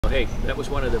hey, that was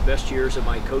one of the best years of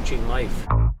my coaching life.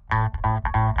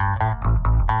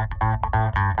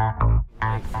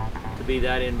 To be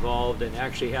that involved and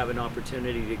actually have an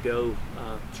opportunity to go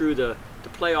through the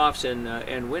playoffs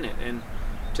and win it. And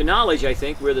to knowledge, I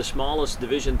think we're the smallest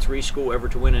Division III school ever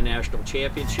to win a national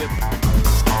championship.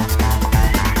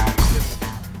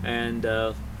 And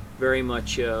very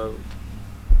much,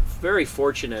 very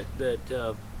fortunate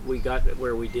that we got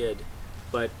where we did.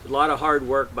 But a lot of hard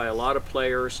work by a lot of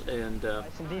players. And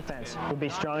Bison defense will be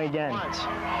strong again,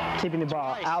 keeping the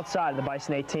ball outside the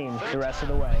Bison 18 the rest of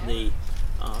the way.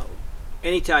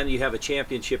 Anytime you have a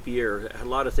championship year, a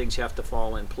lot of things have to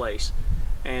fall in place.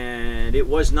 And it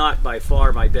was not by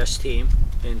far my best team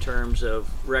in terms of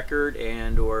record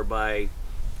and or by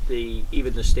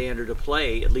even the standard of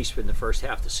play, at least in the first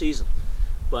half of the season.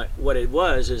 But what it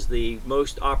was is the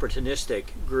most opportunistic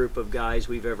group of guys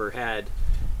we've ever had.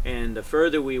 And the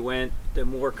further we went, the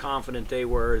more confident they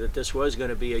were that this was going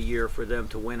to be a year for them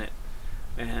to win it.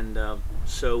 And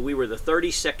so we were the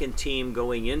 32nd team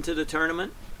going into the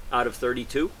tournament out of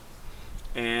 32,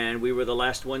 and we were the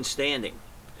last one standing.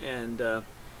 And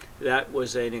that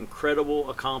was an incredible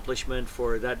accomplishment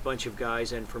for that bunch of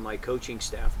guys and for my coaching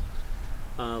staff.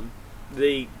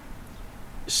 The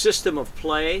system of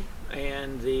play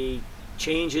and the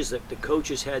changes that the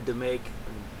coaches had to make,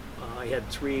 I had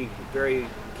three very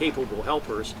capable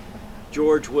helpers.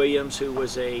 George Williams, who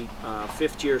was a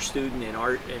fifth-year student in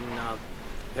art and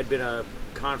had been a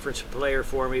conference player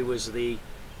for me, was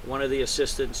one of the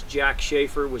assistants. Jack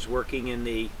Schaefer was working in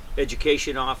the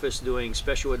education office doing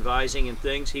special advising and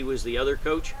things. He was the other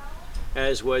coach,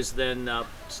 as was then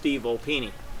Steve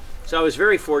Volpini. So I was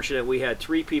very fortunate we had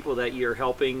three people that year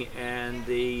helping, and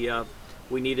we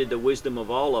needed the wisdom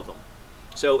of all of them.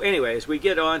 So anyway, as we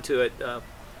get on to it,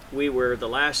 we were the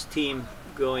last team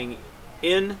going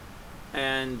in,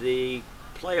 and the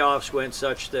playoffs went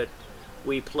such that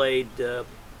we played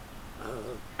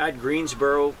at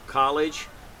Greensboro College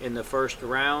in the first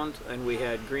round, and we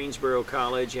had Greensboro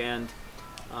College and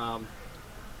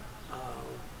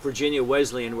Virginia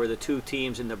Wesleyan were the two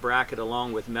teams in the bracket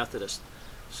along with Methodist.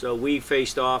 So we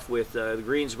faced off with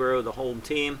Greensboro, the home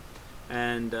team,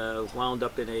 and wound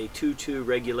up in a 2-2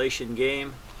 regulation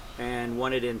game and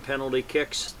won it in penalty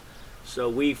kicks. So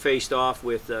we faced off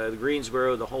with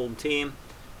Greensboro, the home team,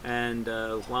 and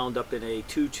wound up in a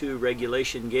 2-2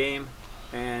 regulation game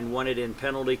and won it in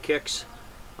penalty kicks.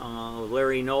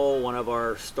 Larry Knoll, one of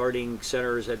our starting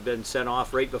centers, had been sent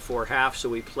off right before half, so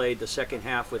we played the second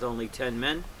half with only 10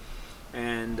 men,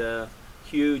 and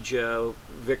huge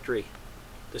victory.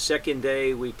 The second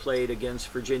day we played against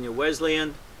Virginia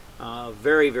Wesleyan,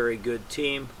 very, very good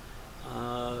team,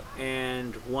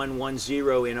 and won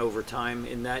 1-0 in overtime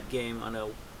in that game on a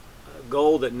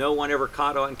goal that no one ever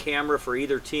caught on camera for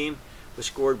either team. It was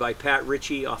scored by Pat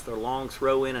Ritchie off a long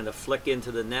throw in and a flick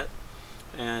into the net,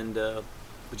 and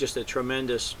just a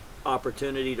tremendous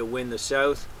opportunity to win the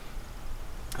South.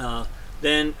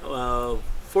 Then,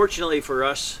 fortunately for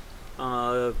us,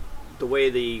 the way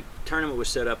the tournament was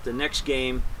set up, the next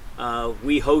game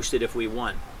we hosted if we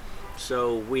won.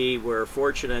 So we were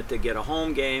fortunate to get a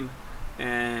home game,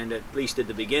 and at least at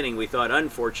the beginning we thought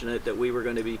unfortunate that we were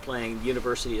going to be playing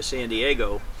University of San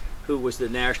Diego, who was the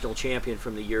national champion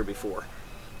from the year before.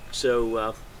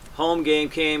 So home game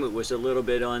came, it was a little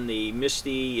bit on the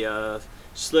misty,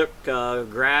 slick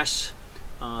grass,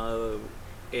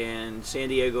 and San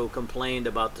Diego complained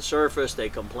about the surface, they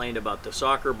complained about the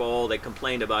soccer ball, they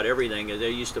complained about everything. They're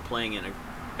used to playing in an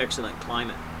excellent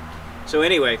climate. So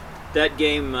anyway, that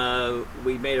game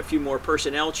we made a few more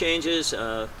personnel changes.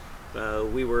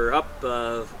 We were up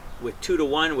with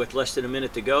 2-1 with less than a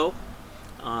minute to go.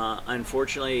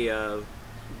 Unfortunately,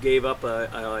 gave up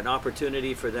an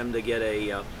opportunity for them to get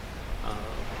a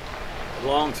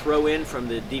long throw in from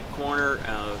the deep corner.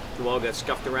 The ball got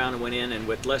scuffed around and went in, and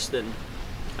with less than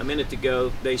a minute to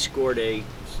go, they scored a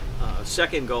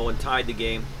second goal and tied the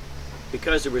game.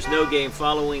 Because there was no game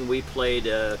following, we played 2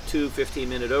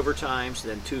 15-minute overtimes,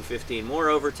 then 2 15 more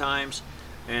overtimes,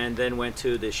 and then went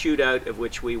to the shootout, of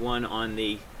which we won on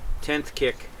the 10th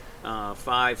kick,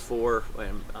 5-4,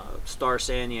 and Star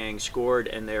Sanyang scored,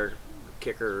 and their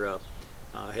kicker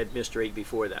had missed right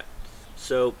before that.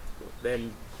 So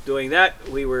then doing that,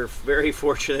 we were very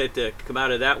fortunate to come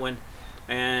out of that one,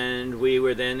 and we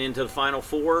were then into the Final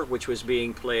Four, which was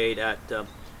being played at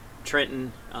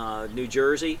Trenton, New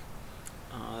Jersey.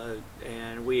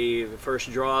 And the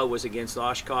first draw was against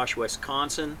Oshkosh,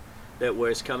 Wisconsin, that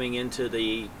was coming into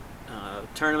the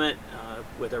tournament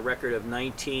with a record of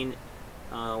 19-1,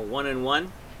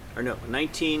 or no,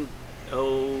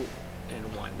 19-0-1.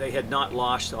 They had not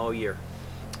lost all year.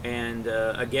 And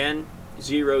again,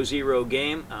 0-0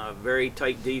 game. Very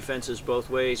tight defenses both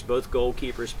ways. Both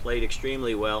goalkeepers played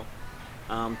extremely well.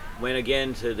 Went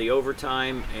again to the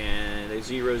overtime, and a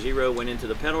 0-0 went into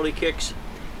the penalty kicks.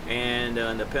 And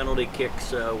on the penalty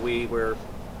kicks, we were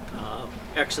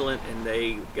excellent, and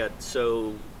they got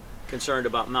so concerned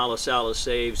about Malasala's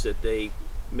saves that they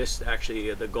missed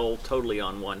actually the goal totally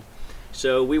on one.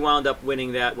 So we wound up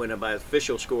winning that when the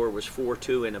official score was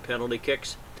 4-2 in the penalty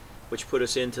kicks, which put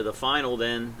us into the final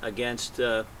then against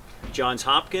Johns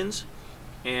Hopkins.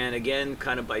 And again,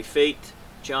 kind of by fate,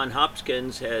 Johns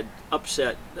Hopkins had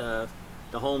upset the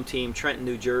home team, Trenton,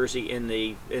 New Jersey, in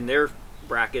their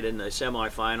bracket in the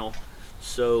semifinal.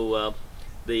 So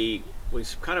it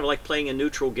was kind of like playing a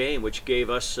neutral game, which gave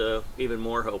us even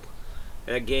more hope.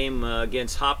 That game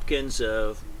against Hopkins,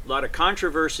 a lot of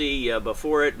controversy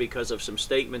before it because of some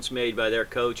statements made by their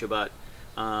coach about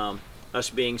us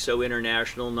being so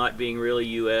international, not being really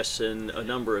U.S., and a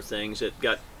number of things. It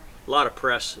got a lot of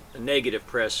press, negative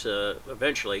press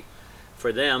eventually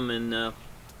for them, and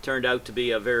turned out to be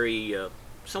a very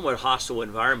somewhat hostile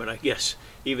environment, I guess,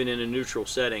 even in a neutral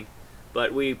setting.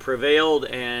 But we prevailed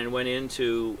and went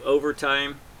into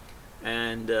overtime,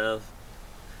 and the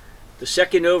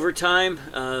second overtime,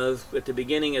 at the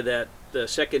beginning of the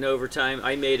second overtime,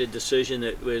 I made a decision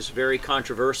that was very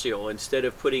controversial. Instead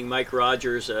of putting Mike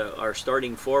Rogers, our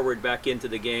starting forward, back into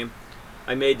the game,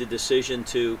 I made the decision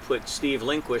to put Steve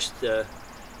Lindquist, a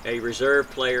reserve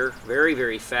player, very,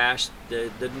 very fast,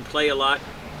 didn't play a lot,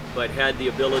 but had the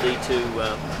ability to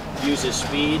use his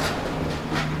speed.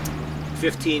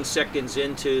 15 seconds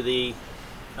into the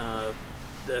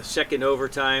second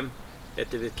overtime, at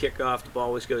the kickoff, the ball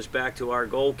always goes back to our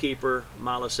goalkeeper.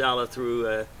 Malasala threw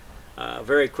a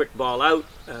very quick ball out.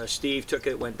 Steve took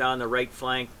it, went down the right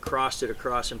flank, crossed it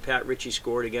across, and Pat Ritchie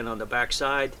scored again on the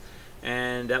backside.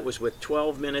 And that was with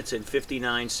 12 minutes and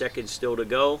 59 seconds still to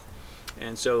go.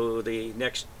 And so the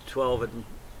next 12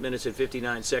 minutes and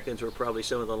 59 seconds were probably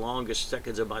some of the longest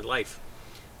seconds of my life.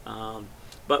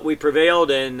 But we prevailed,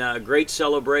 and great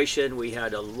celebration. We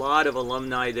had a lot of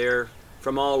alumni there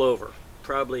from all over,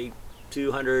 probably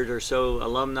 200 or so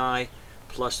alumni,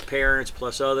 plus parents,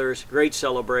 plus others. Great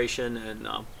celebration, and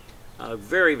a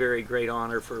very, very great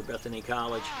honor for Bethany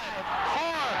College. 4,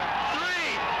 3,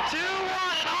 2, 1,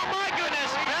 and oh my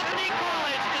goodness, Bethany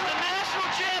College is the national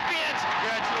champions.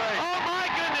 Congratulations. Oh my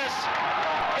goodness.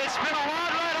 It's been a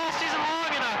wild ride all season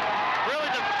long, and really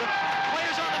the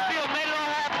players on the field made it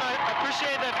all happen. I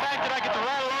appreciate the fact that I get to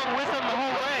ride along with them the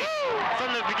whole way,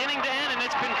 from the beginning to end, and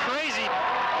it's been crazy.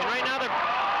 And right now,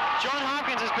 Johns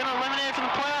Hopkins has been eliminated from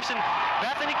the playoffs, and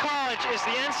Bethany College is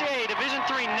the NCAA Division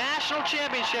III National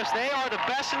Championships. They are the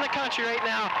best in the country right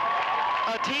now.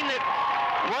 A team that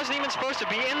wasn't even supposed to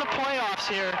be in the playoffs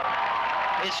here.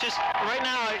 It's just, right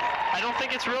now, I don't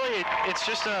think it's really, it's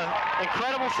just an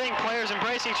incredible thing. Players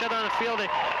embracing each other on the field.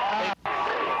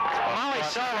 Molly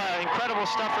Sala, incredible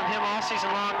stuff from him all season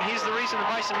long. He's the reason the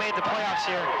Bison made the playoffs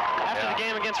here. After the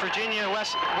game against Virginia,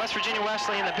 West Virginia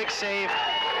Wesleyan, the big save,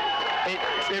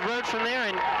 it rode from there,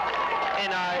 and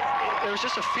there was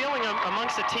just a feeling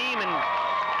amongst the team, and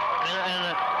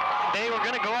they were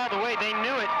going to go all the way. They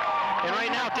knew it. And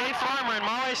right now, Dave Farmer and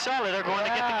Molly Sala, they're going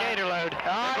to get the Gator load.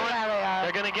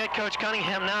 They're going to get Coach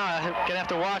Cunningham now. I'm going to have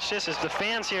to watch this as the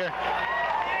fans here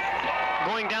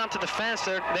going down to the fence.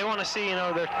 They want to see, you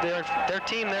know, their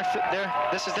team.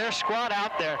 This is their squad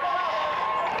out there,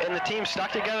 and the team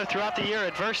stuck together throughout the year.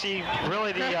 Adversity,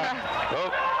 really the. They're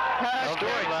going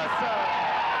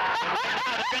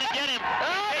to get him.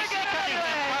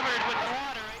 Covered with the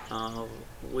water.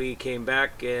 We came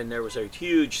back, and there was a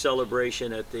huge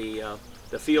celebration at the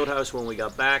field house when we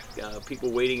got back. People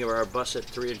waiting for our bus at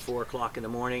 3 and 4 o'clock in the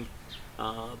morning.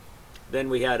 Then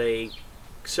we had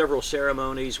several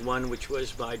ceremonies, one which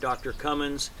was by Dr.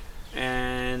 Cummins,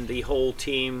 and the whole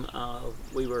team.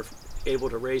 We were able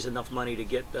to raise enough money to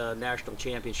get national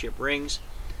championship rings,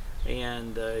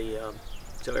 and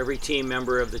so every team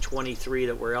member of the 23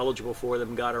 that were eligible for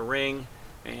them got a ring,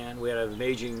 and we had an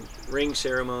amazing ring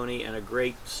ceremony and a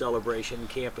great celebration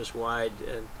campus-wide,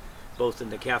 both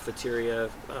in the cafeteria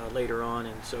later on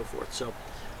and so forth. So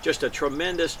just a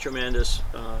tremendous, tremendous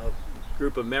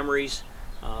group of memories,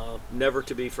 never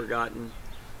to be forgotten.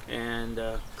 And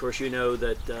of course, you know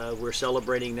that we're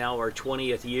celebrating now our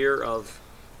 20th year of,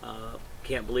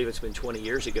 can't believe it's been 20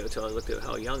 years ago until I looked at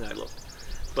how young I looked.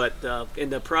 But in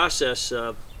the process,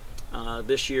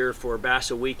 this year for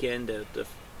Bassa Weekend, the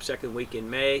second week in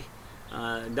May,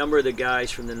 a number of the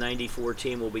guys from the '94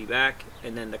 team will be back,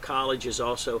 and then the college is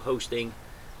also hosting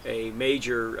a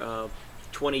major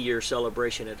 20-year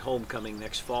celebration at homecoming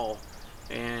next fall.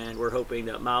 and we're hoping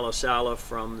that Malo Salah,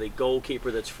 from the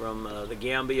goalkeeper that's from the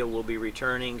Gambia, will be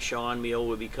returning. Sean Meal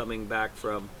will be coming back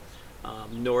from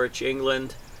Norwich,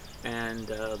 England, and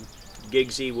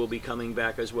Giggsy will be coming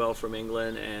back as well from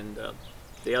England, and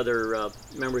the other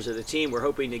members of the team, we're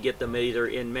hoping to get them either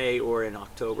in May or in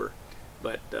October.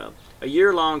 But a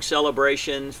year-long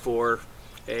celebration for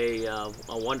a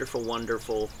wonderful,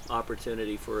 wonderful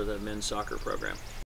opportunity for the men's soccer program.